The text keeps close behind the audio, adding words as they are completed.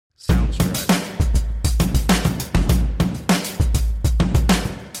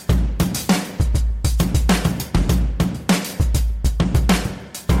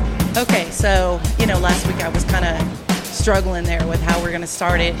Okay, so, last week I was kind of struggling there with how we're going to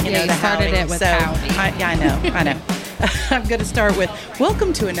start it. You the started it with so howdy. I know. I'm going to start with,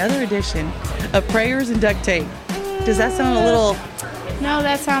 welcome to another edition of Prayers and Duct Tape. Does that sound a little... No,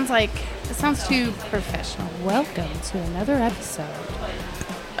 that sounds too professional. Welcome to another episode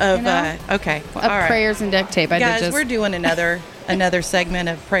of, okay. Well, all right. Prayers and Duct Tape. Guys, we're doing another segment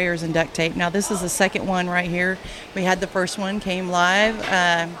of Prayers and Duct Tape. Now, this is the second one right here. We had the first one came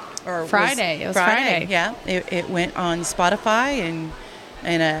live... Friday. It was Friday. Yeah, it went on Spotify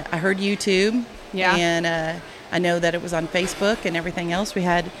and I heard YouTube. Yeah. And I know that it was on Facebook and everything else. We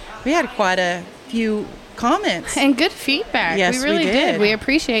had quite a few comments and good feedback. Yes, we really we did. We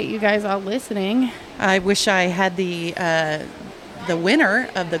appreciate you guys all listening. I wish I had the winner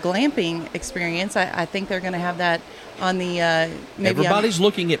of the glamping experience. I think they're going to have that on the maybe. Everybody's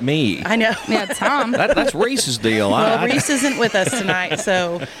looking at me. I know. Yeah, Tom. That's Reese's deal. Well, Reese isn't with us tonight,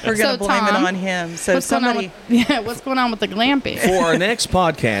 so we're going to blame it on him. So what's going on with the glamping? For our next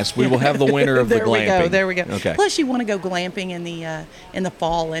podcast, we will have the winner of the glamping. There we go. Okay. Plus, you want to go glamping in the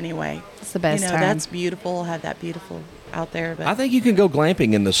fall anyway. It's the best time. That's beautiful. Have that beautiful out there. But I think you can go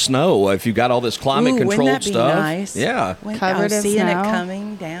glamping in the snow if you've got all this climate-controlled wouldn't that be stuff. Nice? Yeah. Covered in seeing snow. It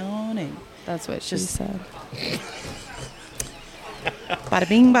coming down, and that's what she said. Bada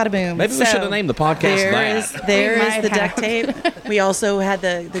bing, bada boom. Maybe we should have named the podcast that. There is the duct tape. We also had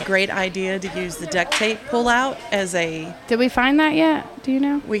the great idea to use the duct tape pull out as a. Did we find that yet? Do you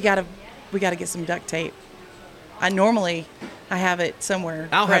know? We gotta get some duct tape. I have it somewhere.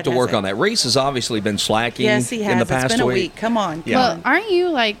 I'll have to work on that. Reese has obviously been slacking yes, he has. in the past It's been week. a week. Come on. Yeah. Well, aren't you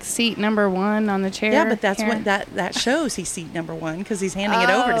like seat number 1 on the chair? Yeah, but that's what that shows. He's seat number 1 because he's handing it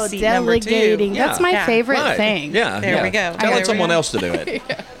over to seat number 2. Delegating. That's my favorite Right. thing. Yeah. There we go. Let someone else to do it.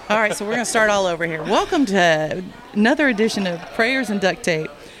 Yeah. All right, so we're going to start all over here. Welcome to another edition of Prayers and Duct Tape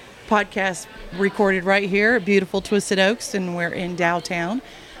podcast, recorded right here at beautiful Twisted Oaks, and we're in Dowtown.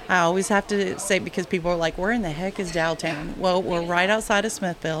 I always have to say, because people are like, where in the heck is Dowtown? Well, we're right outside of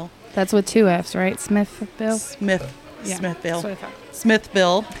Smithville. That's with 2 F's, right? Smithville? Smithville. That's what I thought.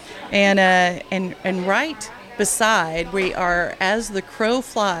 Smithville. And right beside, we are, as the crow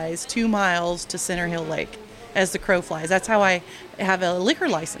flies, 2 miles to Center Hill Lake. As the crow flies. That's how I have a liquor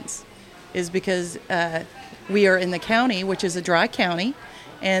license, is because we are in the county, which is a dry county,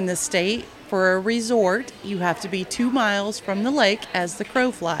 and the state, for a resort, you have to be 2 miles from the lake as the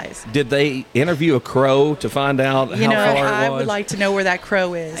crow flies. Did they interview a crow to find out how far it was? I would like to know where that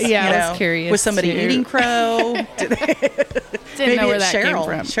crow is. Yeah, I was curious. Was somebody too. eating crow? Didn't know where that came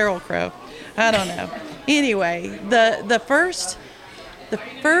from. Cheryl Crow. I don't know. Anyway, the first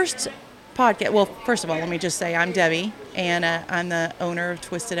podcast. Well, first of all, let me just say I'm Debi, and I'm the owner of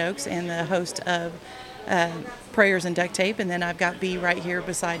Twisted Oaks and the host of Prayers and Duct Tape. And then I've got B right here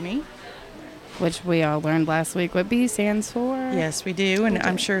beside me. Which we all learned last week what B stands for. Yes, we do. And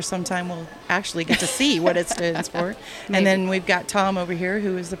I'm sure sometime we'll actually get to see what it stands for. And then we've got Tom over here,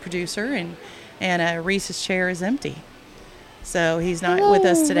 who is the producer, and Reese's chair is empty. So he's not with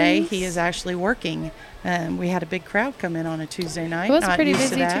us today. Reese. He is actually working. We had a big crowd come in on a Tuesday night. It was a Not pretty used to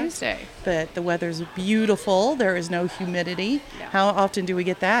busy that, Tuesday. But the weather's beautiful. There is no humidity. Yeah. How often do we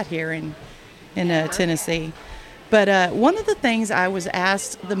get that here in Tennessee? But one of the things I was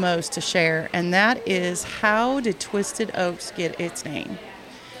asked the most to share, and that is, how did Twisted Oaks get its name?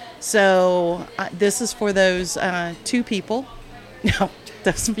 So this is for those 2 people. No,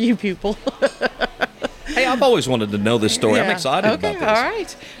 those few people. Hey, I've always wanted to know this story. Yeah. I'm excited about this. All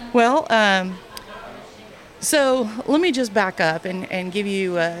right. Well, so let me just back up and give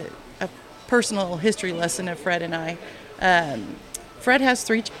you a personal history lesson of Fred and I. Fred has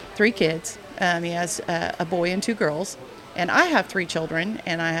three kids. He has a boy and 2 girls. And I have 3 children,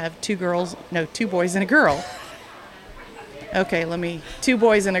 and I have 2 boys and a girl. Okay, 2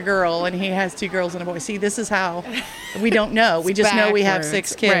 boys and a girl, and he has 2 girls and a boy. See, this is how we don't know. We just know we have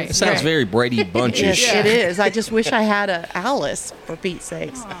 6 kids. Right. It sounds very Brady Bunch-ish. Yes, it is. I just wish I had a Alice, for Pete's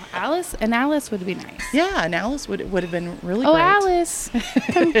sakes. Alice would be nice. Yeah, and Alice would have been really Oh, great. Alice,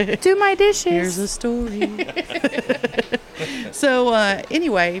 come do my dishes. Here's a story. So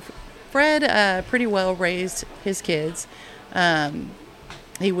anyway, Fred pretty well raised his kids.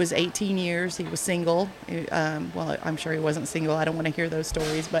 He was 18 years. He was single. Well, I'm sure he wasn't single. I don't want to hear those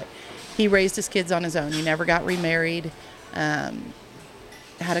stories. But he raised his kids on his own. He never got remarried. Had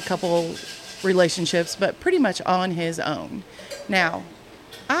a couple relationships, but pretty much on his own. Now,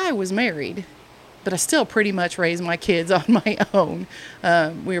 I was married, but I still pretty much raised my kids on my own.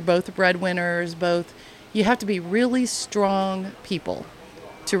 We were both breadwinners. You have to be really strong people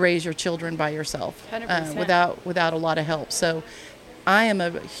to raise your children by yourself, 100%. without a lot of help. So I am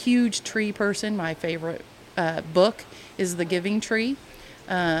a huge tree person. My favorite book is The Giving Tree.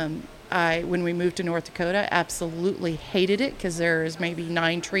 When we moved to North Dakota, absolutely hated it because there's maybe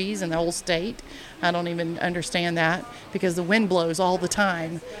 9 trees in the whole state. I don't even understand that because the wind blows all the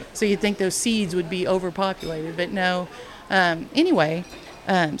time. So you'd think those seeds would be overpopulated, but no. Anyway,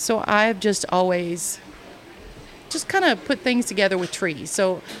 so I've just always just kind of put things together with trees.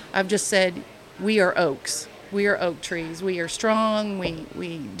 So I've just said, we are oaks. We are oak trees. We are strong.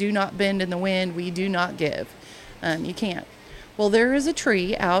 We do not bend in the wind. We do not give. You can't. Well, there is a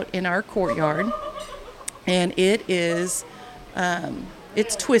tree out in our courtyard, and it is,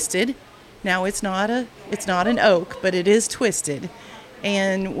 it's twisted. Now it's not an oak, but it is twisted.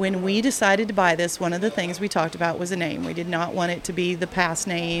 And when we decided to buy this, one of the things we talked about was a name. We did not want it to be the past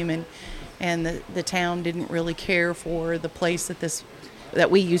name, and the town didn't really care for the place that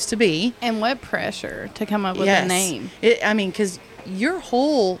we used to be. And what pressure to come up with a name. Because your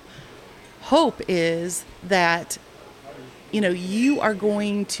whole hope is that, you are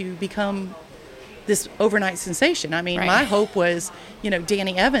going to become this overnight sensation. Right. My hope was,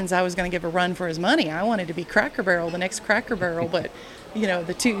 Danny Evans, I was going to give a run for his money. I wanted to be Cracker Barrel, the next Cracker Barrel, but, the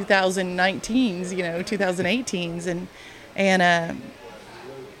 2019s, 2018s.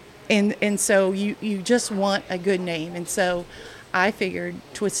 And so you just want a good name. And so I figured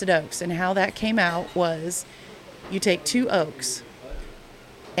Twisted Oaks, and how that came out was you take 2 oaks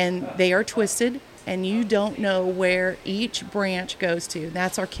and they are twisted and you don't know where each branch goes to.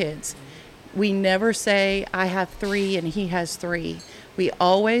 That's our kids. We never say I have 3 and he has 3. We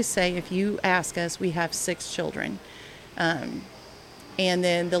always say, if you ask us, we have 6 children. And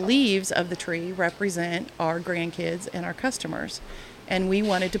then the leaves of the tree represent our grandkids and our customers. And we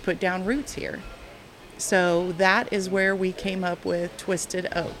wanted to put down roots here. So that is where we came up with Twisted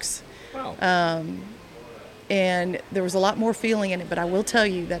Oaks. Wow. And there was a lot more feeling in it, but I will tell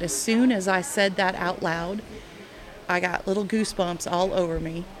you that as soon as I said that out loud, I got little goosebumps all over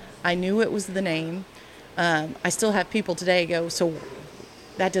me. I knew it was the name. I still have people today go, so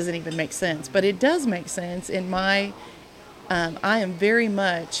that doesn't even make sense. But it does make sense in my, I am very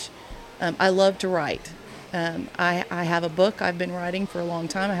much, I love to write. I have a book I've been writing for a long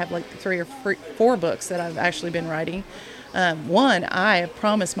time. I have like 3 or 4 books that I've actually been writing. One, I have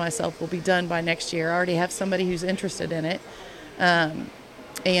promised myself will be done by next year. I already have somebody who's interested in it.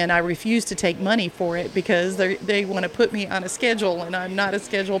 And I refuse to take money for it because they want to put me on a schedule, and I'm not a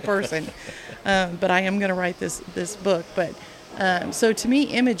schedule person. But I am going to write this book. But so to me,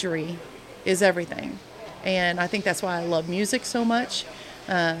 imagery is everything. And I think that's why I love music so much.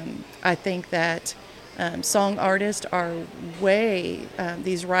 I think that song artists are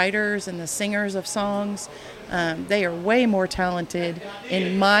these writers and the singers of songs, they are way more talented,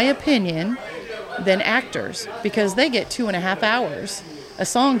 in my opinion, than actors, because they get 2.5 hours. A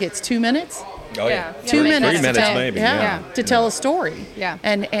song gets 2 minutes. Oh, yeah. 2 minutes. 3 minutes maybe. To tell a story. Yeah.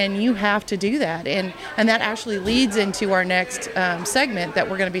 And you have to do that. And that actually leads into our next segment that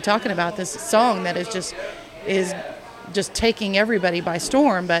we're going to be talking about, this song that is just taking everybody by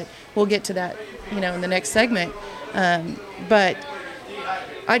storm. But we'll get to that, in the next segment. But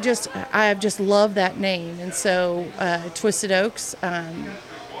I have just loved that name. And so Twisted Oaks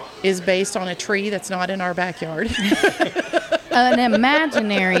is based on a tree that's not in our backyard. An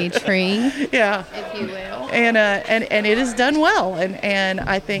imaginary tree, yeah, if you will. And it has done well. And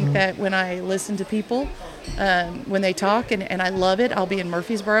I think that when I listen to people, when they talk, and I love it, I'll be in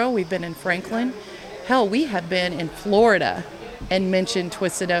Murfreesboro. We've been in Franklin. Hell, we have been in Florida and mentioned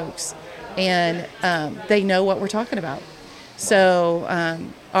Twisted Oaks. And they know what we're talking about. So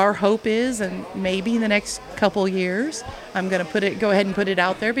our hope is, and maybe in the next couple years, I'm going to go ahead and put it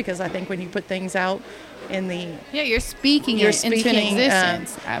out there, because I think when you put things out in the... Yeah, you're speaking into an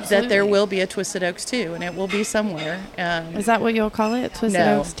existence. Absolutely. That there will be a Twisted Oaks 2, and it will be somewhere. Is that what you'll call it, Twisted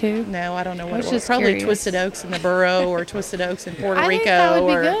Oaks 2? No, I don't know what it was. Probably Curious. Twisted Oaks in the Borough, or Twisted Oaks in Puerto Rico. I think that would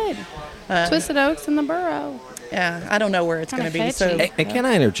be good. Twisted Oaks in the Borough. Yeah, I don't know where it's going to be. So, and can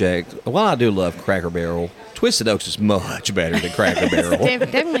I interject? While I do love Cracker Barrel, Twisted Oaks is much better than Cracker Barrel.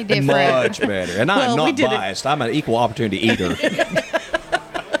 Definitely different. Much better. And I'm not biased. I'm an equal opportunity eater.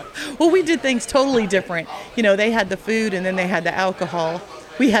 Well, we did things totally different. They had the food, and then they had the alcohol.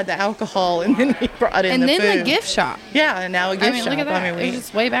 We had the alcohol, and then we brought in the food. And then the gift shop. Yeah, and now a gift shop. Look at that. It was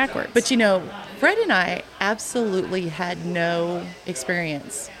just way backwards. But, Fred and I absolutely had no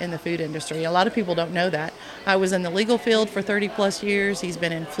experience in the food industry. A lot of people don't know that. I was in the legal field for 30 plus years. He's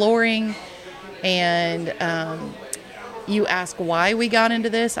been in flooring. And you ask why we got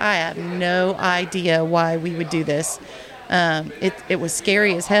into this. I have no idea why we would do this. It was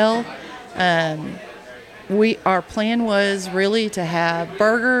scary as hell. our plan was really to have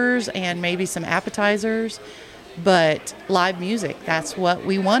burgers and maybe some appetizers, but live music, that's what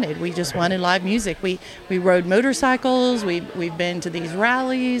we wanted. We just wanted live music. We rode motorcycles, we've been to these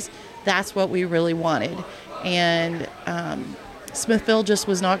rallies. That's what we really wanted. And Smithville just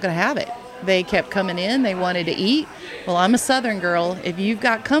was not going to have it. They kept coming in, they wanted to eat. Well, I'm a Southern girl. If you've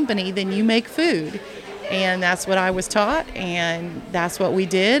got company, then you make food. And that's what I was taught, and that's what we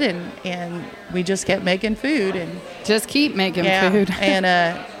did, and we just kept making food. And just keep making food.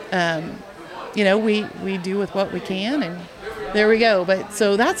 And, we do with what we can, and there we go. But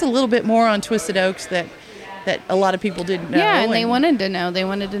so that's a little bit more on Twisted Oaks that a lot of people didn't know. Yeah, and they wanted to know. They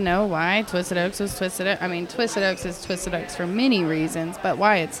wanted to know why Twisted Oaks was Twisted Oaks. I mean, Twisted Oaks is Twisted Oaks for many reasons, but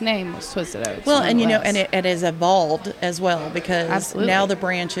why its name was Twisted Oaks. Well, and it has evolved as well, because Absolutely. Now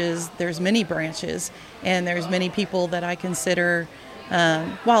there's many branches, and there's many people that I consider,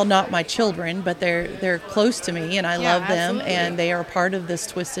 while not my children, but they're close to me, and I love them, absolutely. and they are part of this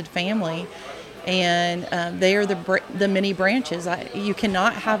Twisted family. And they are the many branches. You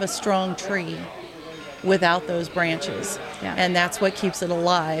cannot have a strong tree without those branches, and that's what keeps it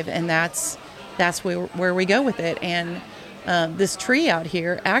alive, and that's where we go with it. And this tree out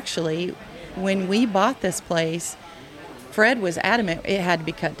here, actually, when we bought this place, Fred was adamant it had to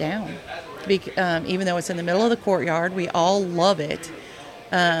be cut down, even though it's in the middle of the courtyard. We all love it.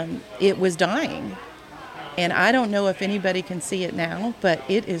 It was dying, and I don't know if anybody can see it now, but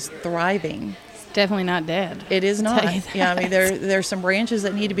it is thriving. Definitely not dead. It is I'll not. tell you Yeah, I mean, that. there's some branches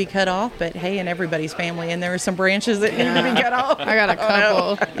that need to be cut off, but hey, in everybody's family, and there are some branches that need to be cut off. I got a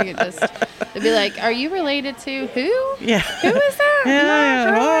couple. You could just they'd be like, "Are you related to who? Yeah. Who is that? Yeah,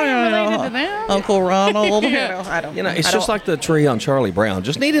 Not really yeah. related to them." Uncle Ronald. I don't. It's just like the tree on Charlie Brown.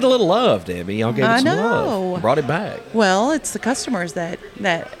 Just needed a little love, Debbie. Y'all gave it some know. love. Brought it back. Well, it's the customers that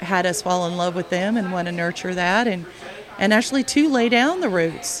had us fall in love with them and want to nurture that, and actually to lay down the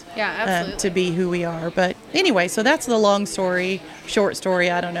roots. Yeah, absolutely. To be who we are. But anyway, so that's the short story.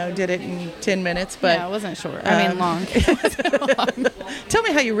 I don't know, did it in 10 minutes, but yeah, it wasn't short. I mean, long. Tell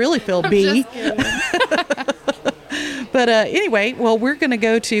me how you really feel, B. But anyway, well, we're going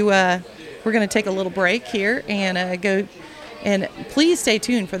to take a little break here and go, and please stay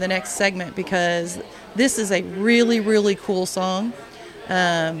tuned for the next segment, because this is a really, really cool song.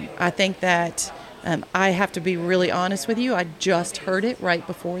 I think that I have to be really honest with you. I just heard it right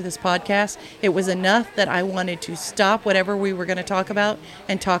before this podcast. It was enough that I wanted to stop whatever we were going to talk about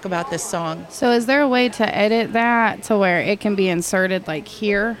and talk about this song. So is there a way to edit that to where it can be inserted like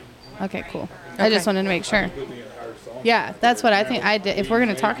here? Okay, cool. I just wanted to make sure. Yeah, that's what I think. If we're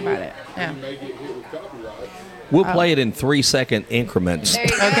going to talk about it. Yeah. We'll play it in 3-second increments. There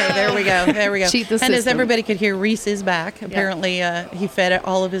you go. Okay, there we go. Cheat the And as system. everybody could hear, Reese is back. Apparently, he fed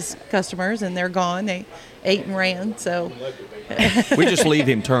all of his customers, and they're gone. They ate and ran. So We just leave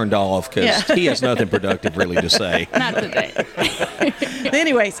him turned off because he has nothing productive really to say. Not today.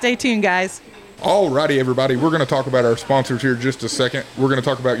 anyway, stay tuned, guys. Alrighty, everybody. We're going to talk about our sponsors here in just a second. We're going to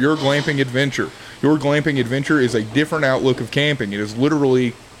talk about Your Glamping Adventure. Your Glamping Adventure is a different outlook of camping. It is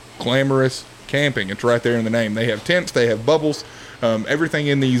literally glamorous camping. It's right there in the name. They have tents. They have bubbles. Everything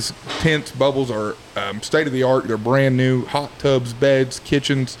in these tents, bubbles are state-of-the-art. They're brand new. Hot tubs, beds,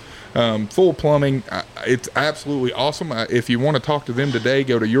 kitchens, full plumbing. It's absolutely awesome. If you want to talk to them today,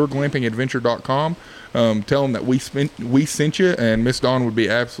 go to yourglampingadventure.com. Tell them that we sent you, and Miss Dawn would be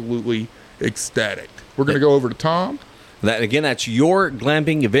absolutely ecstatic. We're going to go over to Tom. That's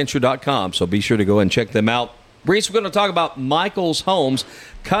yourglampingadventure.com, so be sure to go and check them out. Reese, we're going to talk about Michael's Homes,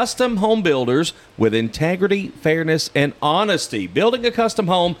 custom home builders with integrity, fairness, and honesty. Building a custom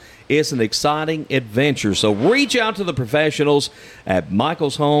home is an exciting adventure, so reach out to the professionals at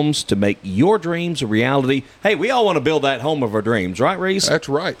Michael's Homes to make your dreams a reality. Hey, we all want to build that home of our dreams, right, Reese? That's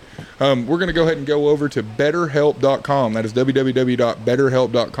right. We're going to go ahead and go over to betterhelp.com. That is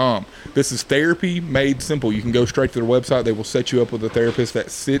www.betterhelp.com. This is therapy made simple. You can go straight to their website. They will set you up with a therapist that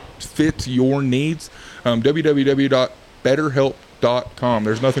fits your needs. www.betterhelp.com.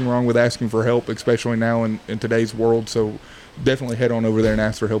 There's nothing wrong with asking for help, especially now in today's world. So definitely head on over there and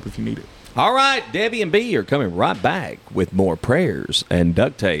ask for help if you need it. All right, Debbie and B are coming right back with more prayers and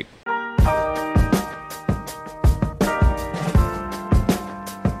duct tape.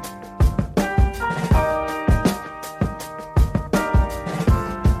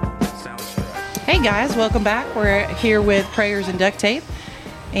 Hey guys, welcome back. We're here with Prayers and Duct Tape,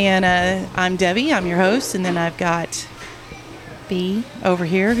 and I'm Debbie. I'm your host, and then I've got B over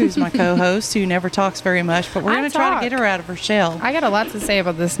here, who's my co-host, who never talks very much, but we're going to try to get her out of her shell. I got a lot to say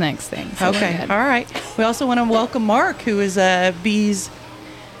about this next thing. So Okay, all right. We also want to welcome Mark, who is B's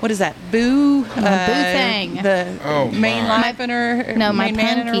what is that? Boo? Boo-thang. The Oh, main my. life in her, No, my main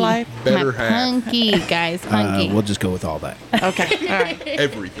man in her punky. life. Better my half. punky, guys, punky. We'll just go with all that. Okay, all right.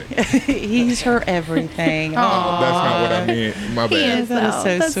 Everything. He's her everything. Aw. That's not what I meant. My He bad. is. That is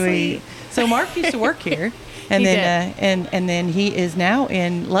so That's sweet. sweet. So Mark used to work here, and He then and then he is now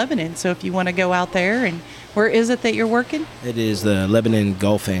in Lebanon. So if you want to go out there, and where is it that you're working? It is the Lebanon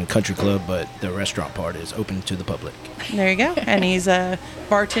Golf and Country Club, but the restaurant part is open to the public. There you go. And he's a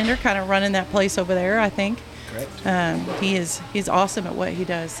bartender, kind of running that place over there, I think. Correct. He's awesome at what he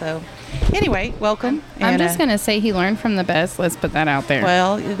does. So anyway, welcome. I'm And, just going to say he learned from the best. Let's put that out there.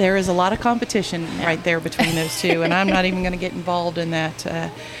 Well, there is a lot of competition right there between those two, and I'm not even going to get involved in that.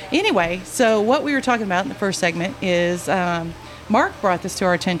 Anyway, so what we were talking about in the first segment is Mark brought this to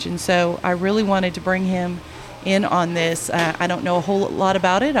our attention, so I really wanted to bring him in on this. I don't know a whole lot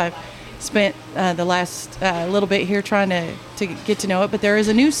about it. I've spent the last little bit here trying to get to know it, but there is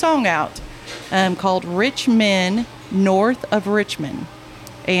a new song out called Rich Men North of Richmond,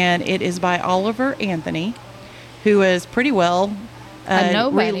 and it is by Oliver Anthony, who has pretty well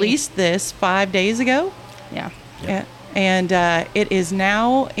released this 5 days ago. Yeah. Yeah. And it is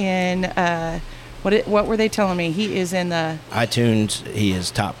now in what were they telling me? He is in the iTunes, he is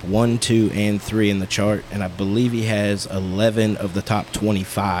top 1, 2, and 3 in the chart, and I believe he has 11 of the top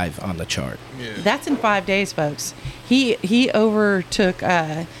 25 on the chart. That's in 5 days, folks. He overtook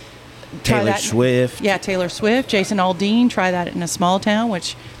Taylor Swift. Yeah, Taylor Swift, Jason Aldean. Try that in a small town,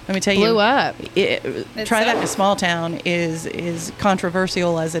 which let me tell you, Blew up. Try that in a small town is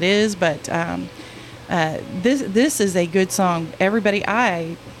controversial as it is, but this is a good song. Everybody,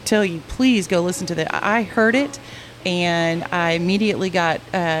 I tell you, please go listen to that. I heard it, and I immediately got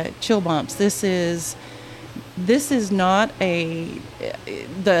chill bumps. This is not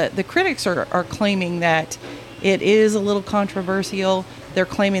the critics are claiming that it is a little controversial. They're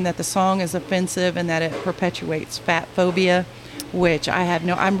claiming that the song is offensive and that it perpetuates fat phobia, which I have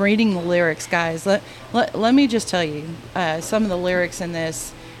no. I'm reading the lyrics, guys. Let me just tell you some of the lyrics in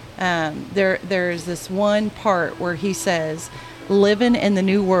this. There's this one part where he says, "Living in the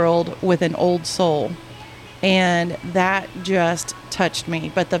new world with an old soul," and that just touched me.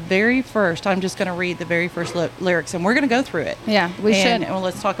 But the very first, I'm just going to read the very first lyrics, and we're going to go through it. Yeah, we should. And well,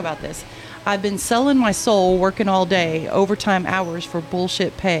 let's talk about this. I've been selling my soul, working all day, overtime hours for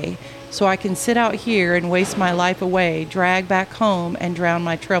bullshit pay, so I can sit out here and waste my life away, drag back home, and drown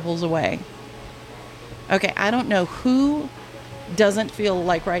my troubles away. Okay, I don't know who doesn't feel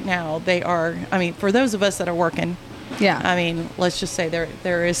like right now they are. I mean, for those of us that are working, Yeah. I mean, let's just say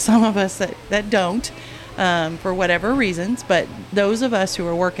there is some of us that don't, for whatever reasons, but those of us who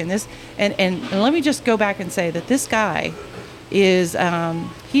are working this, and let me just go back and say that this guy is,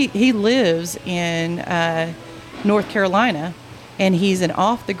 he lives in North Carolina, and he's an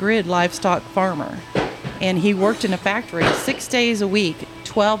off-the-grid livestock farmer, and he worked in a factory 6 days a week,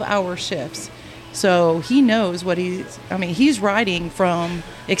 12-hour shifts. So he knows what he's writing from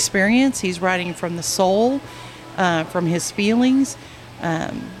experience, he's writing from the soul, from his feelings.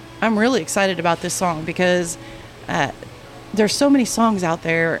 I'm really excited about this song because there's so many songs out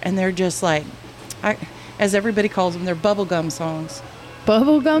there, and they're just like, as everybody calls them, they're bubblegum songs.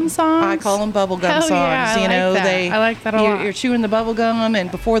 Bubblegum songs? I call them bubblegum Hell songs. yeah, I like that. I like that a lot. You're chewing the bubblegum, and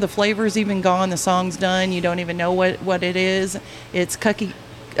before the flavor's even gone, the song's done. You don't even know what it is. It's cookie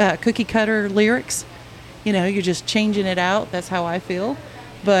cutter lyrics. You know, you're just changing it out. That's how I feel.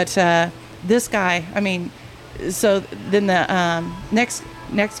 But this guy, I mean, so then the next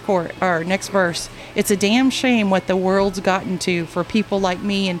verse, it's a damn shame what the world's gotten to for people like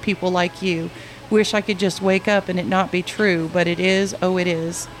me and people like you. Wish I could just wake up and it not be true, but it is. Oh, it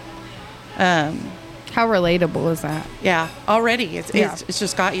is. How relatable is that? Yeah, already it's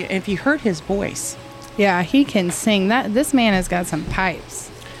just got you. And if you heard his voice, Yeah, he can sing. This man has got some pipes.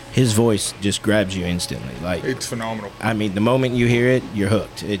 His voice just grabs you instantly. Like, It's phenomenal. I mean, the moment you hear it, you're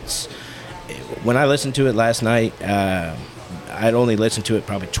hooked. When I listened to it last night, I'd only listened to it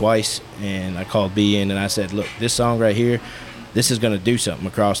probably twice, and I called B in and I said, look, this song right here, this is going to do something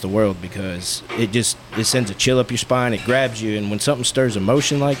across the world, because it sends a chill up your spine. It grabs you, and when something stirs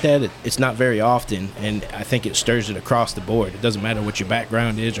emotion like that, it's not very often, and I think it stirs it across the board. It doesn't matter what your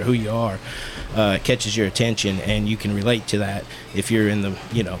background is or who you are. It catches your attention, and you can relate to that if you're in the,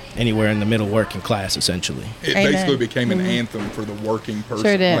 anywhere in the middle working class, essentially. It Amen. basically became an anthem for the working person,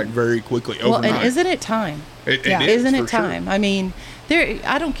 Sure did. like very quickly well, overnight. and isn't it time? It Yeah. is, Isn't for it time? Sure. I mean,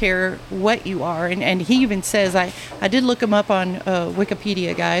 I don't care what you are, and he even says, I did look him up on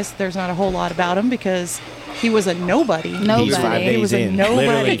Wikipedia, guys. There's not a whole lot about him because He was a nobody. Nobody. He's 5 He days was a in. nobody.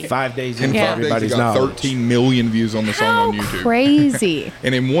 Literally 5 days in. In for 5 days, he everybody's got knowledge. 13 million views on the song How on YouTube. crazy.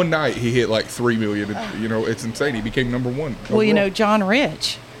 And in one night, he hit like 3 million. You know, it's insane. He became number one. Well, you overall. know, John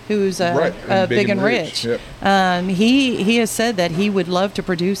Rich, who's Right, and Big and Rich. Yep. He has said that he would love to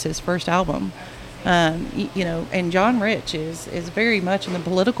produce his first album. You know, and John Rich is very much in the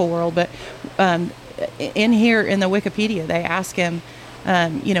political world, but in here in the Wikipedia, they ask him,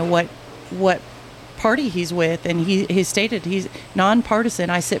 you know, what party he's with, and he stated he's nonpartisan.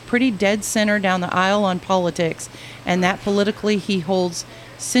 I sit pretty dead center down the aisle on politics, and that politically he holds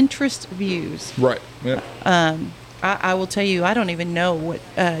centrist views. Right. Yep. I will tell you, I don't even know what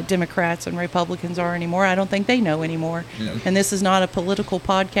Democrats and Republicans are anymore. I don't think they know anymore. Yeah. And this is not a political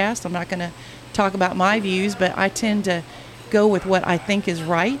podcast. I'm not going to talk about my views, but I tend to go with what I think is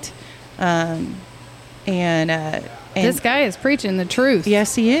right. And This guy is preaching the truth.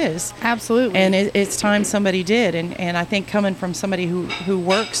 yes, he is. Absolutely. And it's time somebody did. And I think coming from somebody who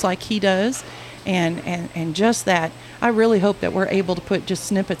works like he does, and just that, I really hope that we're able to put just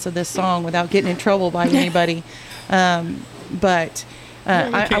snippets of this song without getting in trouble by anybody. But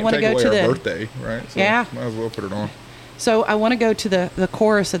I want to go to our the birthday, right? So Yeah. Might as well put it on. So I want to go to the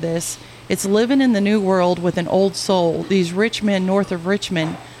chorus of this. It's living in the new world with an old soul. These rich men north of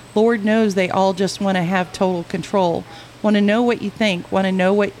Richmond, Lord knows they all just want to have total control. Want to know what you think, want to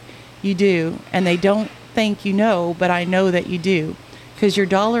know what you do. And they don't think you know, but I know that you do. Because your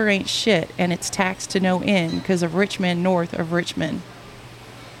dollar ain't shit, and it's taxed to no end because of rich men north of Richmond.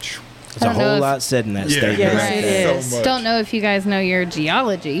 There's a I don't know whole if- lot said in that statement. Yes, right it there. is. So much. Don't know if you guys know your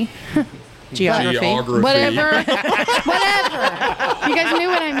geology. Geography. Whatever. Whatever. You guys knew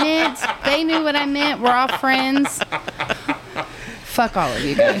what I meant. They knew what I meant. We're all friends. Fuck all of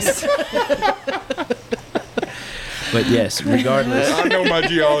you guys. But yes, regardless. I know my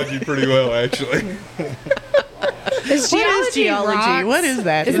geology pretty well, actually. Is What is geology? rocks? What is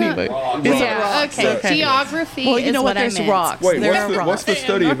that? Isn't anyway? it- Is it Yeah, rocks? okay. Geography Well, you is know what? I There's meant. rocks. Wait, There what's are what's the rocks.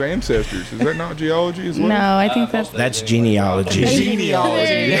 study of ancestors? Is that not geology as well? No, I think That's genealogy.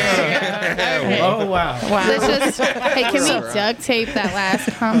 Genealogy. Oh, wow. Wow. Let's just, hey, can we duct tape that last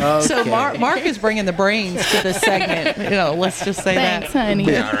comment? So Mark is bringing the brains to this segment. You know, let's just say Thanks, that. honey.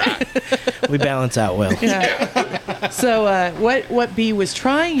 We balance out well. Yeah. So what B was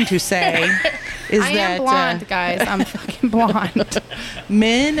trying to say is I that am blonde, guys. I'm fucking blonde.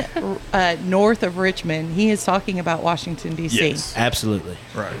 men north of Richmond. He is talking about Washington D.C. Yes. Absolutely.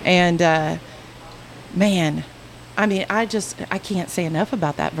 Right. And man, I mean, I can't say enough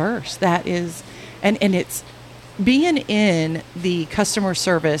about that verse. That is, and it's being in the customer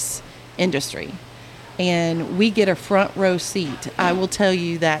service industry, and we get a front row seat. I will tell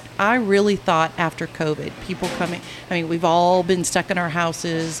you that I really thought after COVID, people coming, I mean, we've all been stuck in our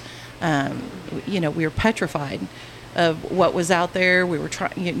houses. You know, we were petrified of what was out there. We were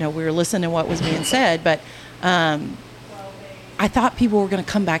trying, you know, we were listening to what was being said, but I thought people were going to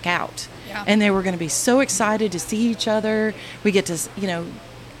come back out. Yeah. And they were going to be so excited to see each other. We get to, you know,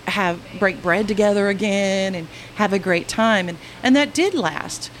 break bread together again and have a great time. And that did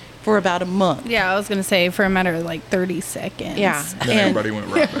last for about a month. Yeah, I was going to say for a matter of like 30 seconds. Yeah. Then everybody went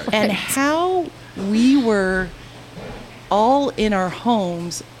right back. And how we were all in our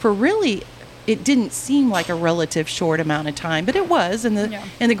homes for really, it didn't seem like a relative short amount of time, but it was in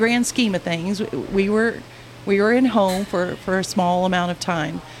the grand scheme of things. We were in home for a small amount of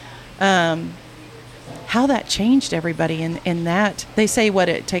time. How that changed everybody, and that they say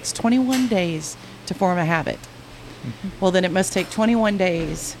it takes 21 days to form a habit. Well, then it must take 21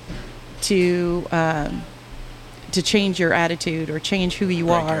 days to change your attitude or change who you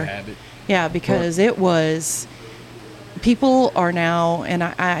Break are. your habit. Yeah, because it was. People are now, and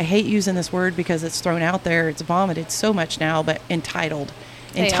I hate using this word because it's thrown out there, it's vomited so much now, but entailed.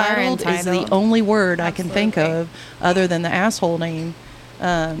 They are Entitled is the entitled. only word I can think Absolutely. of other than the asshole name.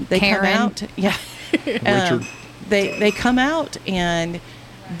 They Karen. come out, yeah. Richard. They come out and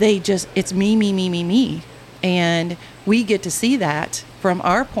they just, it's me. And we get to see that from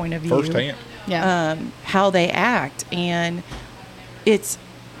our point of view. Firsthand. Yeah. How they act. And it's,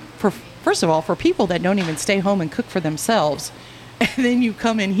 first of all, for people that don't even stay home and cook for themselves, and then you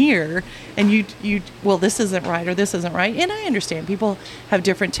come in here and you well, this isn't right or this isn't right. And I understand people have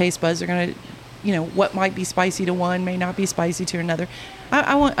different taste buds. They're going to, you know, what might be spicy to one may not be spicy to another.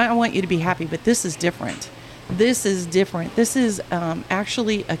 I want you to be happy, but this is different. This is different. This is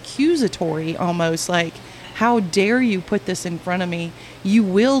actually accusatory, almost like, how dare you put this in front of me? You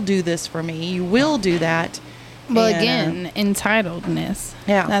will do this for me. You will do that. Well, And, again, entitledness.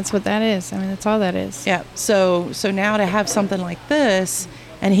 Yeah. That's what that is. I mean, that's all that is. Yeah. So now to have something like this,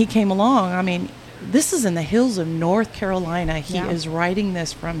 and he came along. I mean, this is in the hills of North Carolina. He Yeah. is writing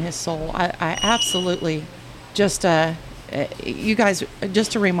this from his soul. I absolutely just, you guys,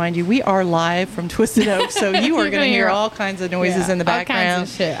 just to remind you, we are live from Twisted Oak, so you are going to hear all kinds of noises in the all kinds background. of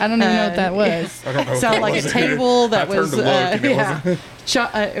shit. I don't even know what that was. I don't know. Sound like a table that I turned was, to look and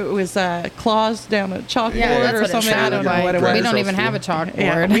it it was claws down a chalkboard Yeah, that's or what it something. I sounded don't know like. what it We was. don't even have a chalkboard.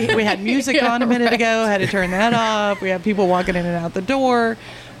 Yeah, we had music on a minute ago. Had to turn that off. We had people walking in and out the door.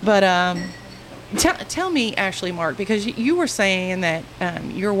 But tell me, actually, Mark, because you were saying that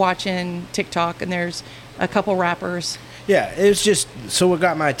you're watching TikTok and there's a couple rappers. Yeah, it was just, so what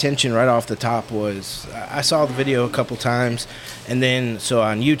got my attention right off the top was I saw the video a couple times, and then so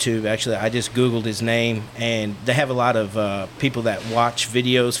on YouTube, actually, I just Googled his name, and they have a lot of people that watch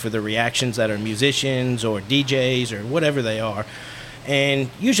videos for the reactions that are musicians or DJs or whatever they are, and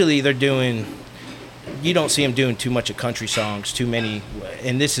usually they're doing, you don't see them doing too much of country songs, too many,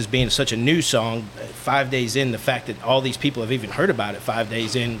 and this is being such a new song, 5 days in, the fact that all these people have even heard about it 5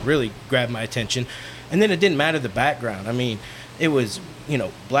 days in really grabbed my attention. And then it didn't matter the background. I mean, it was,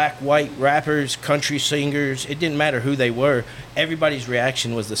 black, white rappers, country singers. It didn't matter who they were. Everybody's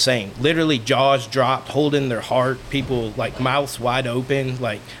reaction was the same. Literally jaws dropped, holding their heart. People like mouths wide open.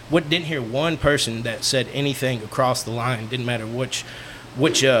 Like, didn't hear one person that said anything across the line. Didn't matter which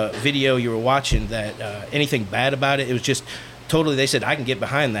video you were watching that anything bad about it. It was just totally, they said, I can get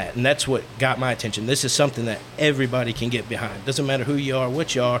behind that. And that's what got my attention. This is something that everybody can get behind. Doesn't matter who you are,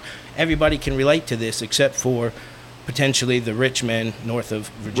 what you are. Everybody can relate to this except for potentially the rich men north of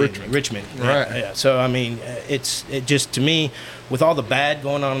Virginia. Richmond. Right. Yeah. So, I mean, it just, to me, with all the bad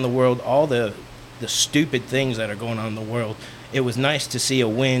going on in the world, all the stupid things that are going on in the world, it was nice to see a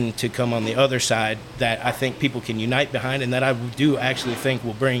win to come on the other side that I think people can unite behind, and that I do actually think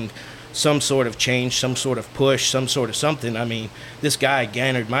will bring some sort of change, some sort of push, some sort of something. I mean, this guy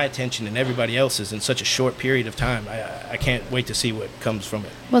garnered my attention and everybody else's in such a short period of time. I can't wait to see what comes from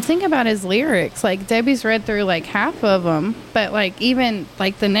it. Well, think about his lyrics. Like, Debbie's read through like half of them, but like even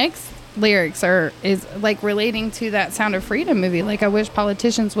like the next lyrics is like relating to that Sound of Freedom movie. Like, I wish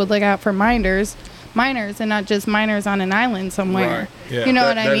politicians would look out for minors and not just minors on an island somewhere. Right. Yeah. You know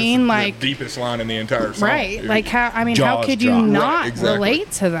what I mean? Like, the deepest line in the entire song. right. Like, how Jaws could you drop. not Right, exactly.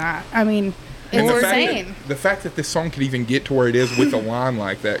 relate to that? I mean, And it's the fact insane. the fact that this song could even get to where it is with a line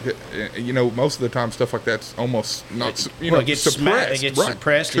like that, most of the time stuff like that's almost not, it gets suppressed. it gets right.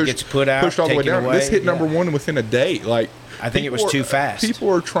 suppressed, it gets put out, pushed all the way taken down. away. This hit number Yeah. one within a day. Like, I think it was too fast. People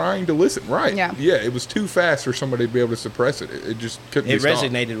are trying to listen. Right. Yeah. Yeah, it was too fast for somebody to be able to suppress it. It just couldn't be It stopped.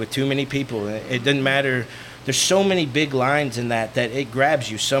 resonated with too many people. It didn't matter. There's so many big lines in that it grabs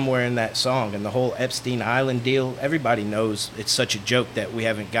you somewhere in that song. And the whole Epstein Island deal, everybody knows it's such a joke that we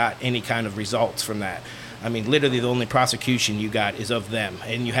haven't got any kind of results from that. I mean, literally the only prosecution you got is of them,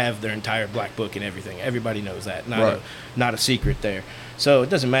 and you have their entire black book and everything. Everybody knows that. Not a secret there. So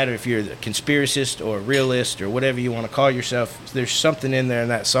it doesn't matter if you're the conspiracist or realist or whatever you want to call yourself. There's something in there in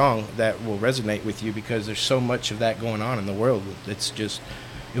that song that will resonate with you because there's so much of that going on in the world.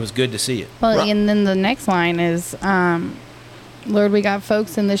 It was good to see it. Well, and then the next line is, Lord, we got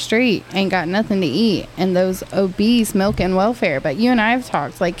folks in the street, ain't got nothing to eat, and those obese milking welfare. But you and I have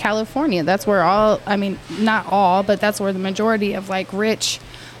talked, like California, that's where not all, but that's where the majority of like rich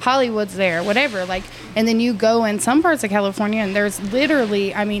Hollywood's there, whatever. Like, and then you go in some parts of California and there's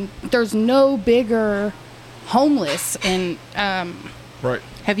literally, there's no bigger homeless in, Right.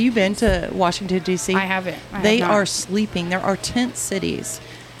 Have you been to Washington, D.C.? I haven't. They are sleeping. There are tent cities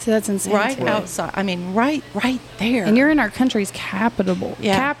So that's insane. right too. outside. Right there. And you're in our country's capital.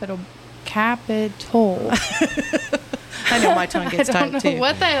 Yeah. Capital. I know my tongue gets I don't tied know too.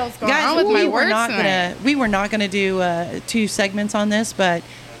 what the hell's going Guys, on with my we were words not tonight. gonna do 2 segments on this, but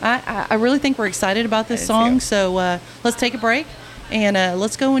I really think we're excited about this song. So let's take a break and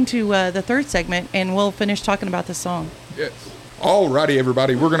let's go into the 3rd segment, and we'll finish talking about this song. Yes. Alrighty,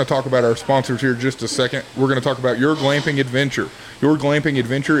 everybody. We're going to talk about our sponsors here in just a second. We're going to talk about Your Glamping Adventure. Your Glamping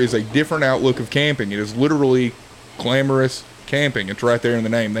Adventure is a different outlook of camping. It is literally glamorous camping. It's right there in the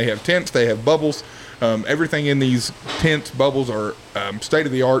name. They have tents. They have bubbles. Everything in these tents, bubbles are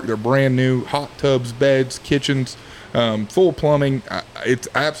state-of-the-art. They're brand new. Hot tubs, beds, kitchens, full plumbing. It's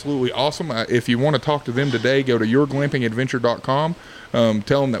absolutely awesome. If you want to talk to them today, go to yourglampingadventure.com.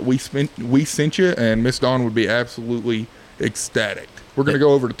 Tell them that we sent you, and Miss Dawn would be absolutely ecstatic. We're going to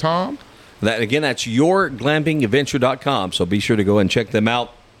go over to Tom. That's yourglampingadventure.com, so be sure to go and check them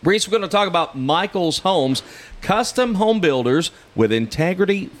out. Reese, we're going to talk about Michael's Homes, Custom home builders with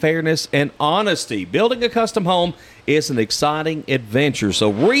integrity, fairness, and honesty. Building a custom home is an exciting adventure.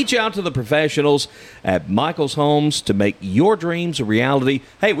 So reach out to the professionals at Michael's Homes to make your dreams a reality.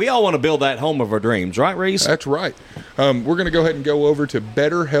 Hey, we all want to build that home of our dreams, right, Reese? That's right. We're going to go ahead and go over to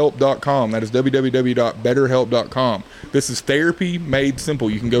betterhelp.com. That is www.betterhelp.com. This is therapy made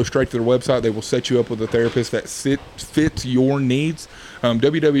simple. You can go straight to their website. They will set you up with a therapist that fits your needs.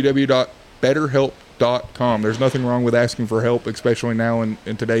 www.betterhelp.com. There's nothing wrong with asking for help, especially now in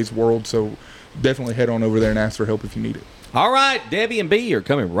today's world. So definitely head on over there and ask for help if you need it. All right, Debbie and B are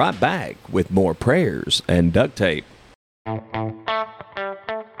coming right back with more prayers and duct tape.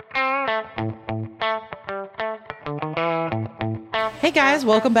 Hey guys,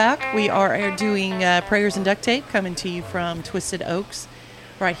 welcome back. We are doing prayers and duct tape, coming to you from Twisted Oaks,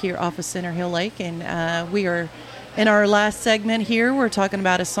 right here off of Center Hill Lake, and we are in our last segment here. We're talking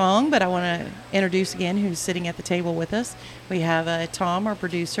about a song, but I want to introduce again who's sitting at the table with us. We have Tom, our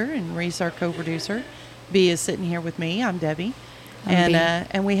producer, and Reese, our co-producer. B is sitting here with me. I'm Debbie,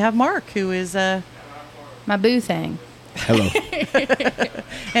 and we have Mark, who is My boo thing. Hello.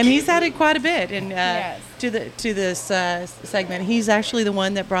 and he's had it quite a bit. And Yes. to this segment, he's actually the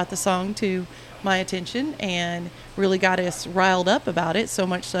one that brought the song to my attention and really got us riled up about it. So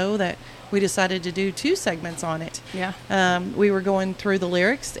much so that we decided to do 2 segments on it. Yeah. We were going through the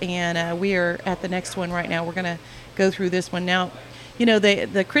lyrics, and we are at the next one right now. We're going to go through this one now. You know,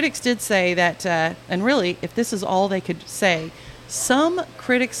 the critics did say that, and really, if this is all they could say, some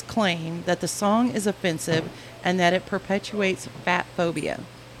critics claim that the song is offensive and that it perpetuates fat phobia.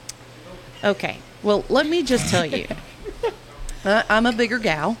 Okay, well, let me just tell you, I'm a bigger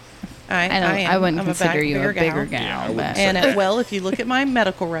gal. I wouldn't I'm consider you a bigger gal. Yeah, I but wouldn't And well, if you look at my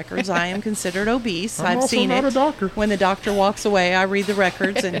medical records, I am considered obese. I'm I've also seen not it. a doctor. When the doctor walks away, I read the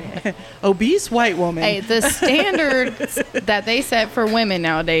records, and obese white woman. hey, the standards that they set for women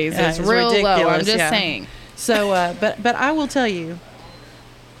nowadays Yeah, is it's real low. I'm ridiculous, just yeah. saying. So, but I will tell you,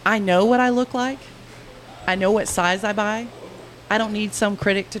 I know what I look like. I know what size I buy. I don't need some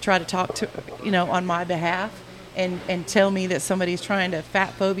critic to try to talk to, on my behalf and tell me that somebody's trying to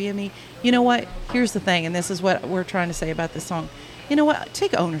fat phobia me. You know what? Here's the thing, and this is what we're trying to say about this song. You know what?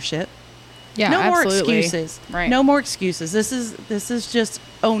 Take ownership. Yeah, No more absolutely. excuses. Right. No more excuses. This is just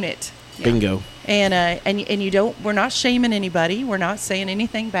own it. Bingo. And you don't. We're not shaming anybody. We're not saying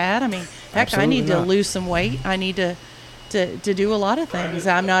anything bad. I mean, heck, Absolutely I need to not. lose some weight. I need to do a lot of things.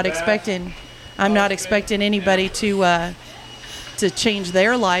 I'm not expecting anybody to change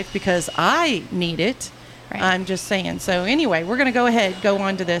their life because I need it. Right. I'm just saying. So anyway, we're going to go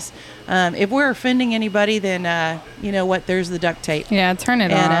on to this. If we're offending anybody, then you know what? There's the duct tape. Yeah, turn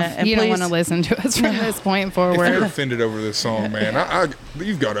it And, off. and You don't please- want to listen to us from this point If you're forward. offended over this song, man,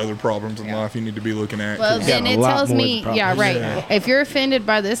 you've got other problems in life you need to be looking at. Well, 'cause- then got a it lot tells more me, than yeah, right. problems. If you're offended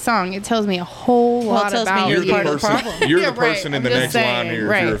by this song, it tells me a whole Well, it lot tells me about you're you. part of the problem. You're Yeah, the person right. in the I'm next just line saying, here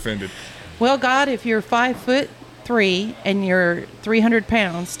right. if you're offended. Well, God, if you're 5'3" and you're 300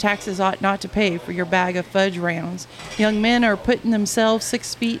 pounds, taxes ought not to pay for your bag of fudge rounds. Young men are putting themselves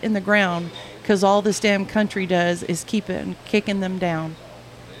 6 feet in the ground because all this damn country does is keep it and kicking them down.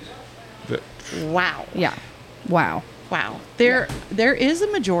 That- Wow. Yeah. Wow. Wow. There is a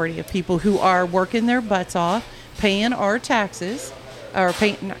majority of people who are working their butts off, paying our taxes, or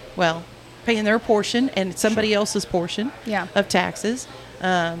paying their portion and somebody else's portion Yeah. of taxes.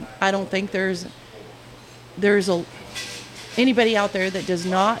 I don't think there's anybody out there that does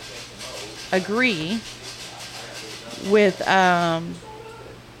not agree with.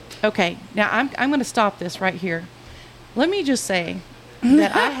 Okay, now I'm going to stop this right here. Let me just say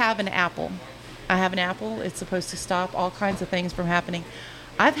that I have an apple. I have an apple. It's supposed to stop all kinds of things from happening.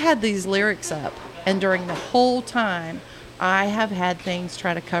 I've had these lyrics up, and during the whole time, I have had things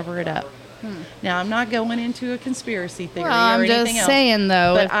try to cover it up. Now, I'm not going into a conspiracy theory Well, or I'm anything just else. saying,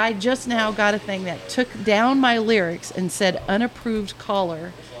 though. But I just now got a thing that took down my lyrics and said unapproved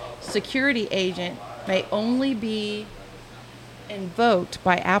caller, security agent may only be invoked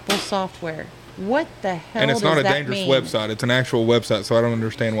by Apple software. What the hell And it's does not a that dangerous mean? website. It's an actual website, so I don't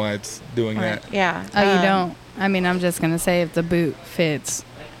understand why it's doing Right, that. yeah. Oh, you don't? I mean, I'm just going to say if the boot fits,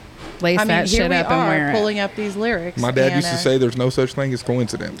 lace I mean, that here shit we up and are wear pulling up these lyrics. My dad and, used to say there's no such thing as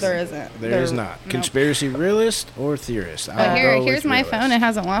coincidence. There isn't. There is not. Nope. Conspiracy realist or theorist. But I'll here, go here's with my realist. phone. It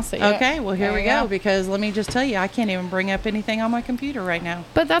hasn't lost it yet. Okay, well, here There we you go. Because let me just tell you, I can't even bring up anything on my computer right now.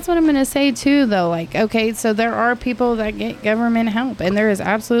 But that's what I'm going to say too, though. Like, okay, so there are people that get government help, and there is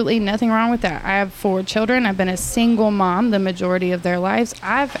absolutely nothing wrong with that. I have 4 children. I've been a single mom the majority of their lives.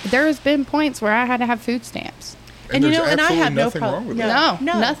 There has been points where I had to have food stamps. And there's and I absolutely have no nothing problem. wrong with No, that.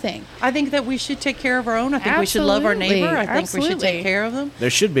 No, nothing. I think that we should take care of our own. I think we should love our Absolutely. neighbor. I think we should Absolutely. take care of them. There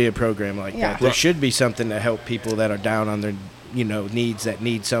should be a program like Yeah. that. There Right. should be something to help people that are down on their, needs, that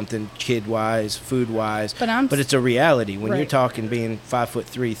need something kid-wise, food-wise. But it's a reality. When you're Right. talking being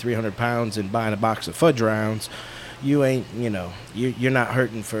 5'3", 300 pounds and buying a box of fudge rounds, you ain't, you're not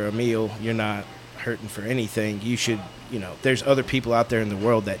hurting for a meal. You're not hurting for anything. You should, there's other people out there in the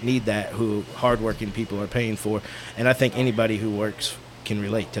world that need that, who hardworking people are paying for. And I think anybody who works can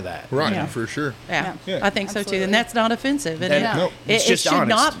relate to that. Right, Yeah. for sure. Yeah, Yeah. I think so too. Absolutely. And that's not offensive. And That- it, no, it's it just should honest.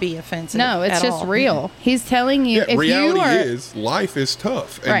 not be offensive. No, it's at just all. real. He's telling you, Yeah, if reality you are, is life is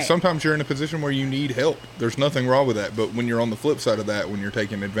tough, and Right. sometimes you're in a position where you need help. There's nothing wrong with that, but when you're on the flip side of that, when you're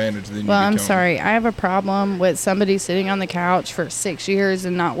taking advantage, then well, you I'm become, sorry. I have a problem with somebody sitting on the couch for 6 years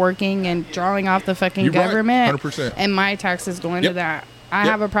and not working and drawing off the fucking You're right, government, 100%. and my taxes going to Yep. that. I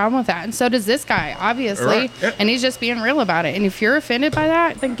Yep. have a problem with that, and so does this guy, obviously. Right. Yep. And he's just being real about it. And if you're offended by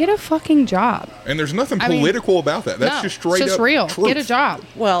that, then get a fucking job. And there's nothing I mean, political about that. That's No, just straight it's just up real. truth. Get a job.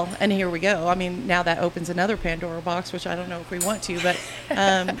 Well, and here we go. I mean, now that opens another Pandora box, which I don't know if we want to, but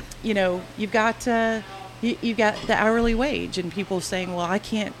you've got you've got the hourly wage, and people saying, "Well, I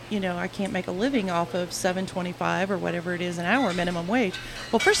can't make a living off of $7.25 or whatever it is an hour minimum wage."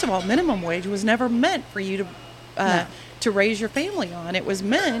 Well, first of all, minimum wage was never meant for you to raise your family on. It was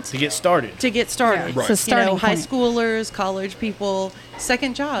meant To get started. to get started. Yeah, it's a starting high point. schoolers, college people,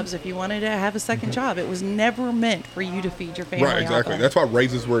 second jobs. If you wanted to have a 2nd job, it was never meant for you to feed your family. Right, exactly. off of. That's why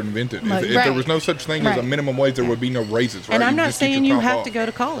raises were invented. Right. If there Right. was no such thing as a Right. minimum wage, there would be no raises. Right? And I'm You not just get saying your you top have off. to go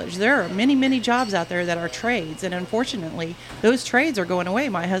to college. There are many, many jobs out there that are trades, and unfortunately, those trades are going away.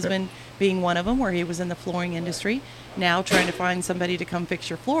 My husband being one of them, where he was in the flooring industry, now trying to find somebody to come fix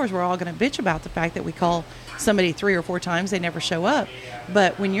your floors. We're all going to bitch about the fact that we call somebody 3 or 4 times, they never show up.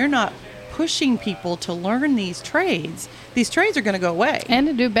 But when you're not pushing people to learn these trades are going to go away. And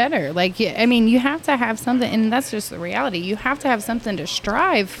to do better. Like, you have to have something, and that's just the reality. You have to have something to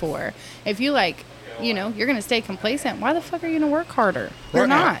strive for. If you you're going to stay complacent, why the fuck are you going to work harder? You're Right.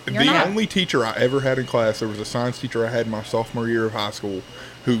 not. You're The not. only teacher I ever had in class, there was a science teacher I had in my sophomore year of high school,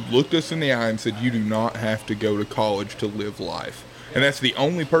 who looked us in the eye and said, "You do not have to go to college to live life." And that's the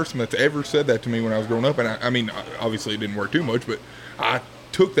only person that's ever said that to me when I was growing up. And I mean, obviously it didn't work too much, but I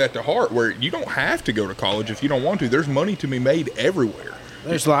took that to heart, where you don't have to go to college if you don't want to. There's money to be made everywhere.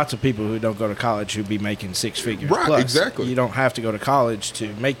 There's lots of people who don't go to college who be making 6 figures Right, plus. exactly. You don't have to go to college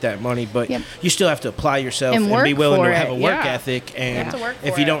to make that money, but Yep. you still have to apply yourself And and, work be willing for to have it, a work yeah. ethic. You And have to work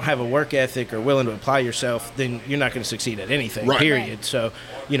if for you it. don't have a work ethic or willing to apply yourself, then you're not going to succeed at anything, Right. period. Right. So,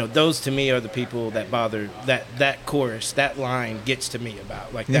 those to me are the people that bother, that chorus, that line gets to me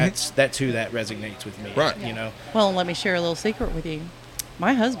about. Like, that's who that resonates with me. Right. Well, let me share a little secret with you.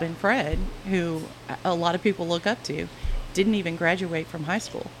 My husband, Fred, who a lot of people look up to, didn't even graduate from high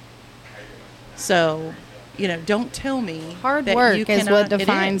school. So, don't tell me Hard that work you is cannot, what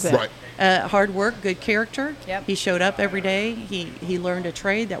defines it. Right. Hard work, good character. Yep. He showed up every day. He learned a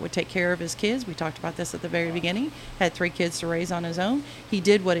trade that would take care of his kids. We talked about this at the very beginning. Had 3 kids to raise on his own. He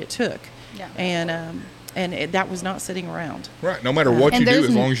did what it took. Yeah. And that was not sitting around. Right. No matter what And you do, there's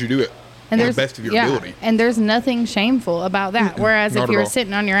as long as you do it to the best of your ability. And there's nothing shameful about that. Whereas Not if at you're all.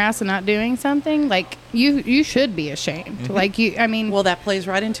 sitting on your ass and not doing something, like you should be ashamed. Like Well, that plays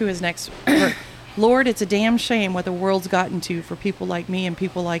right into his next word. Lord, it's a damn shame what the world's gotten to for people like me and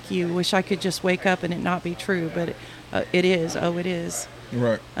people like you. Wish I could just wake up and it not be true, but it is. Oh, it is.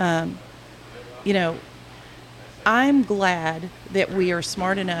 Right. I'm glad that we are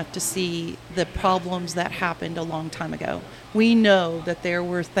smart enough to see the problems that happened a long time ago. We know that there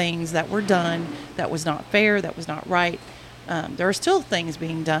were things that were done that was not fair, that was not right. There are still things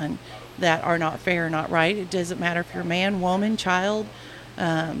being done that are not fair, not right. It doesn't matter if you're a man, woman, child,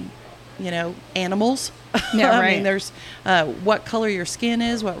 animals. Yeah, I right. mean, there's what color your skin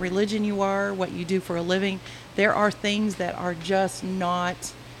is, what religion you are, what you do for a living. There are things that are just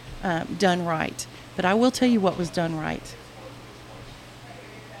not done right. But I will tell you what was done right.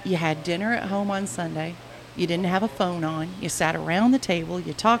 You had dinner at home on Sunday. You didn't have a phone on. You sat around the table.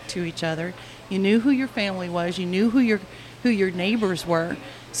 You talked to each other. You knew who your family was. You knew who your neighbors were.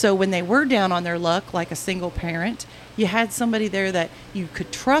 So when they were down on their luck, like a single parent, you had somebody there that you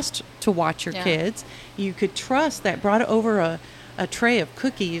could trust to watch your Yeah. kids. You could trust that brought over a tray of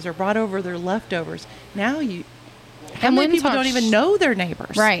cookies or brought over their leftovers. Now how And many wouldn't people talk don't even know their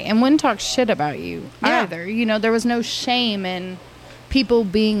neighbors? Right, and wouldn't talk shit about you Yeah. either. There was no shame in people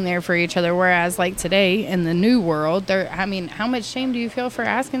being there for each other. Whereas like today in the new world, I mean, how much shame do you feel for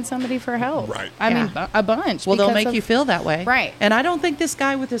asking somebody for help? Right. I mean, a bunch. Well, they'll because make of- you feel that way. Right. And I don't think this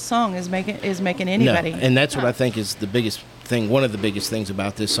guy with this song is making anybody. No, and that's what I think is the biggest thing. One of the biggest things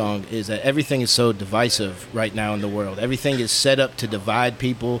about this song is that everything is so divisive right now in the world. Everything is set up to divide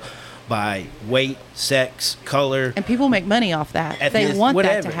people by weight, sex, color. And people make money off that. They want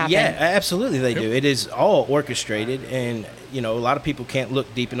that to happen. Yeah, absolutely they do. It is all orchestrated, and you know, a lot of people can't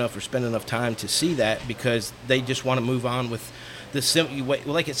look deep enough or spend enough time to see that because they just want to move on with the simple.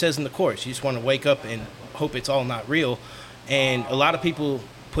 Like it says in the chorus, you just want to wake up and hope it's all not real. And a lot of people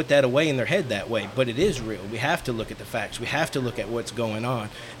put that away in their head that way, but it is real. We have to look at the facts. We have to look at what's going on.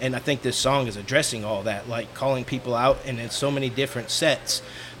 And I think this song is addressing all that, like calling people out, and in so many different sets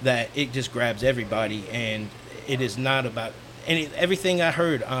that it just grabs everybody. And it is not about everything I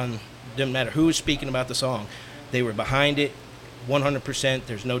heard on, didn't matter who was speaking about the song, they were behind it 100%.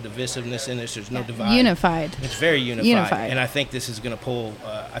 There's no divisiveness in this. There's no divide. Unified. It's very unified. And I think this is going to pull,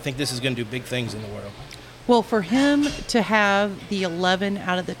 I think this is going to do big things in the world. Well, for him to have the 11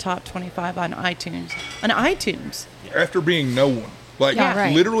 out of the top 25 on iTunes, After being no one. Like, Yeah,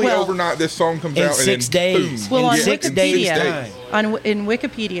 right. literally Well, overnight, this song comes in out. 6 and then days. Boom. Well, on in 6 days Wikipedia, in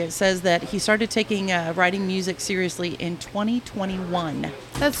Wikipedia, it says that he started taking writing music seriously in 2021.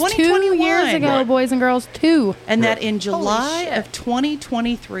 That's 2021. 2 years ago, Right. boys and girls. 2. And that Right. in July shit. of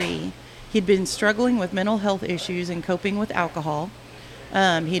 2023, he'd been struggling with mental health issues and coping with alcohol.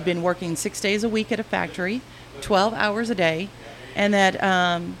 He'd been working 6 days a week at a factory, 12 hours a day, and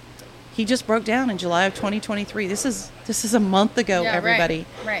that he just broke down in July of 2023. This is a month ago, everybody.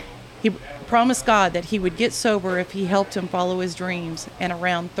 Right. He promised God that he would get sober if he helped him follow his dreams. And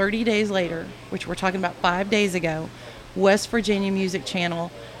around 30 days later, which we're talking about 5 days ago, West Virginia Music Channel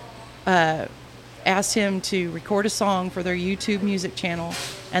asked him to record a song for their YouTube music channel,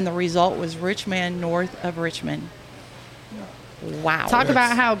 and the result was Men North of Richmond. Wow. Talk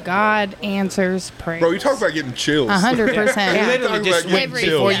about how God answers prayer. Bro, you talk about getting chills. 100%. I literally Talk just about went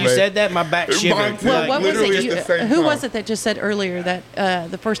getting before chills, you man. said that, my back shivered. Well, Like, what was literally it? at the same Who time. was it that just said earlier that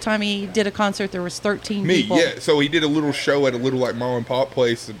the first time he did a concert there was 13 Me, people? yeah. So he did a little show at a little like mom and pop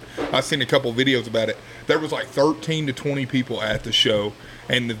place, and I seen a couple videos about it. There was like 13 to 20 people at the show,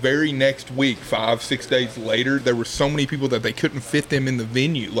 and the very next week, 5-6 days later, there were so many people that they couldn't fit them in the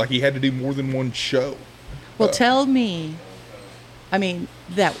venue. Like he had to do more than one show. Well, tell me, I mean,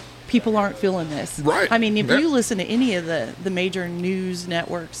 that people aren't feeling this. Right. I mean, if Yeah. you listen to any of the major news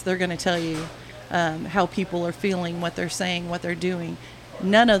networks, they're going to tell you how people are feeling, what they're saying, what they're doing.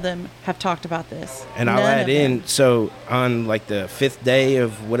 None of them have talked about this. And I'll None add of in, them. so on like the 5th day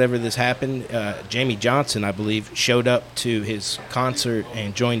of whatever this happened, Jamie Johnson, I believe, showed up to his concert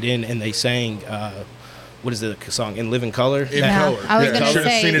and joined in, and they sang, what is the song, In Living Color? In Yeah, color. I was Yeah, gonna should've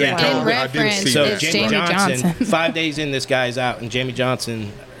say, seen it in color, in but I didn't reference, see So that. it's Jamie Jamie Johnson, Johnson. 5 days in, this guy's out, and Jamie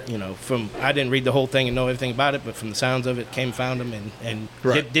Johnson, you know, I didn't read the whole thing and know everything about it, but from the sounds of it, found him and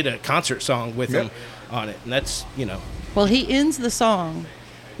Right. did a concert song with Yep. him on it, and that's, you know, Well, he ends the song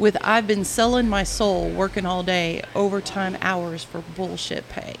with, "I've been selling my soul, working all day, overtime hours for bullshit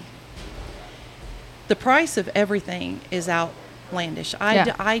pay." The price of everything is outlandish.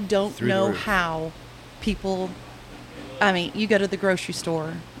 Yeah. I don't Through the know roof. how people, I mean, you go to the grocery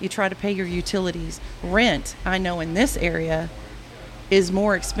store, you try to pay your utilities. Rent, I know in this area, is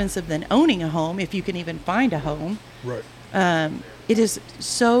more expensive than owning a home, if you can even find a home. Right. It is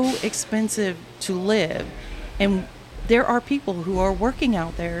so expensive to live, and there are people who are working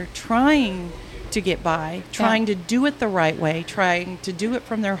out there trying to get by, trying to do it the right way, trying to do it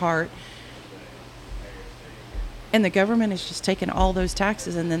from their heart, and the government is just taking all those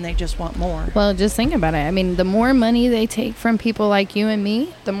taxes, and then they just want more. Well, just think about it. I mean, the more money they take from people like you and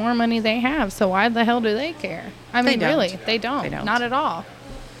me, the more money they have. So why the hell do they care? I mean, don't. really, they don't. They don't. Not at all.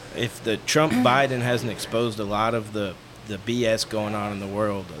 if the Trump-Biden hasn't exposed a lot of the BS going on in the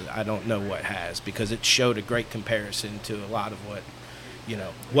world, I don't know what has, because it showed a great comparison to a lot of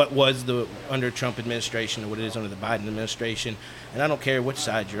what was the under Trump administration and what it is under the Biden administration. And I don't care which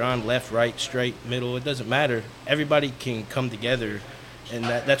side you're on, left, right, straight, middle, it doesn't matter. Everybody can come together, and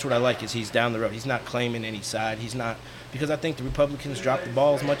that's what I like, is he's down the road. He's not claiming any side. He's not, because I think the Republicans drop the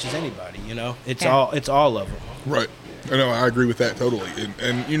ball as much as anybody, It's all of them. Right. No, I agree with that totally.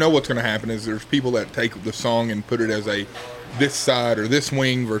 And you know what's going to happen is there's people that take the song and put it as this side or this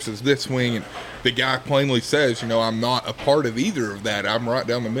wing versus this wing, and the guy plainly says, I'm not a part of either of that. I'm right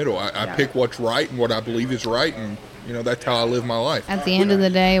down the middle. I pick what's right and what I believe is right, and that's how I live my life. At the end of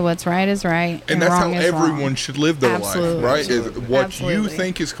the day, what's right is right, And that's how wrong is everyone wrong. should live their Absolutely. life, right? Is what you Absolutely.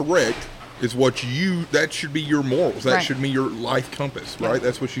 think is correct is what that should be your morals. That Right. should be your life compass, right?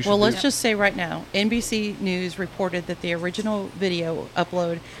 That's what you should Well, do. let's just say right now, NBC News reported that the original video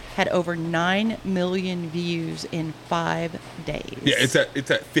upload had over 9 million views in 5 days. Yeah, it's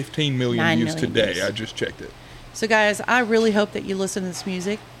at 15 million 9 views million today. views. I just checked it. So, guys, I really hope that you listen to this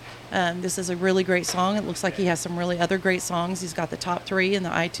music. This is a really great song. It looks like he has some really other great songs. He's got the top 3 in the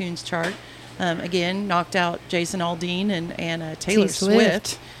iTunes chart. Again, knocked out Jason Aldean and Taylor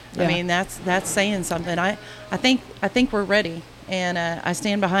Swift. Yeah. I mean, that's saying something. I think we're ready, and I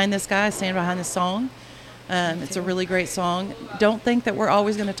stand behind this guy. I stand behind this song. It's a really great song. Don't think that we're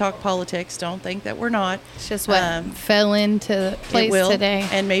always going to talk politics. Don't think that we're not. It's just what fell into place It will. today.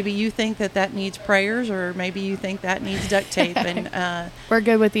 And maybe you think that needs prayers, or maybe you think that needs duct tape. And We're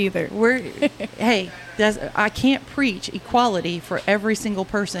good with either. hey, I can't preach equality for every single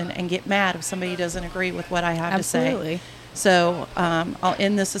person and get mad if somebody doesn't agree with what I have Absolutely. to say. So I'll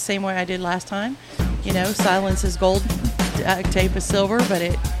end this the same way I did last time. Silence is gold, duct tape is silver, but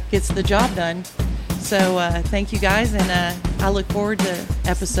it gets the job done. So thank you guys, and I look forward to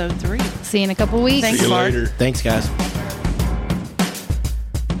episode 3. See you in a couple weeks. Thanks, See you Mark. later. Thanks, guys.